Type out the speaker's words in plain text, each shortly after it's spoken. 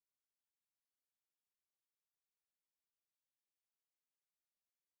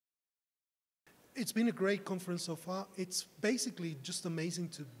It's been a great conference so far. It's basically just amazing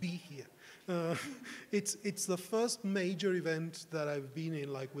to be here. Uh, it's the first major event that I've been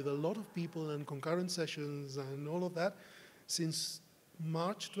in, like with a lot of people and concurrent sessions and all of that, since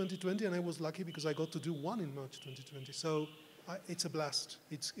March 2020, and I was lucky because I got to do one in March 2020. So it's a blast.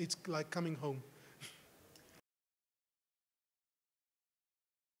 It's like coming home.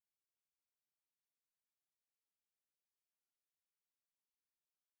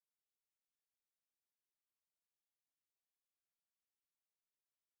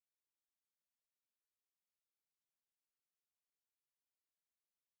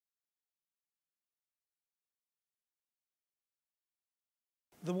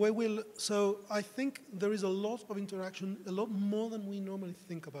 The way we'll, so I think there is a lot of interaction, a lot more than we normally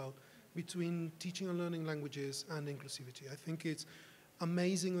think about between teaching and learning languages and inclusivity. I think it's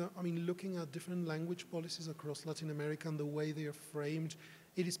amazing. I mean, looking at different language policies across Latin America and the way they are framed,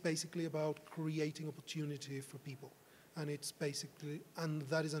 it is basically about creating opportunity for people. And it's basically, and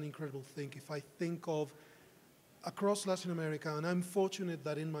that is an incredible thing. If I think of across Latin America, and I'm fortunate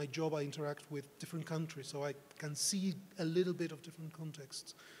that in my job I interact with different countries, so I can see a little bit of different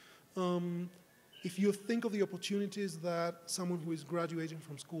contexts. If you think of the opportunities that someone who is graduating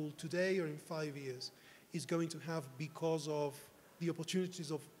from school today or in 5 years is going to have because of the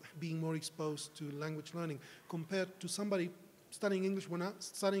opportunities of being more exposed to language learning compared to somebody studying English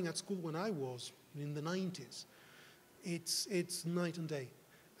studying at school when I was in the 90s, it's night and day.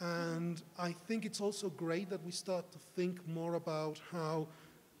 And I think it's also great that we start to think more about how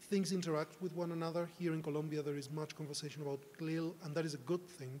things interact with one another. Here in Colombia, there is much conversation about CLIL, and that is a good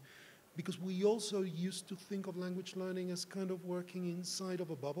thing, because we also used to think of language learning as kind of working inside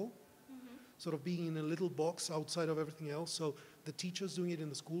of a bubble, sort of being in a little box outside of everything else. So the teachers doing it in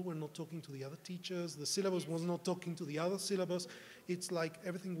the school were not talking to the other teachers. The syllabus was not talking to the other syllabus. It's like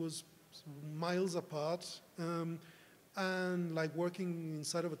everything was miles apart. And like working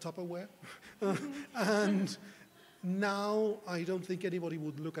inside of a Tupperware. And now I don't think anybody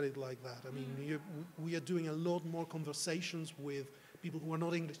would look at it like that. I mean, we are doing a lot more conversations with people who are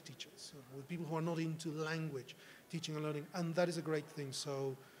not English teachers, with people who are not into language, teaching and learning, and that is a great thing.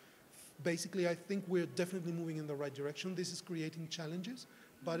 So basically, I think we're definitely moving in the right direction. This is creating challenges,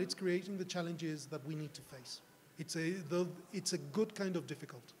 but it's creating the challenges that we need to face. It's a good kind of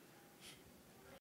difficult.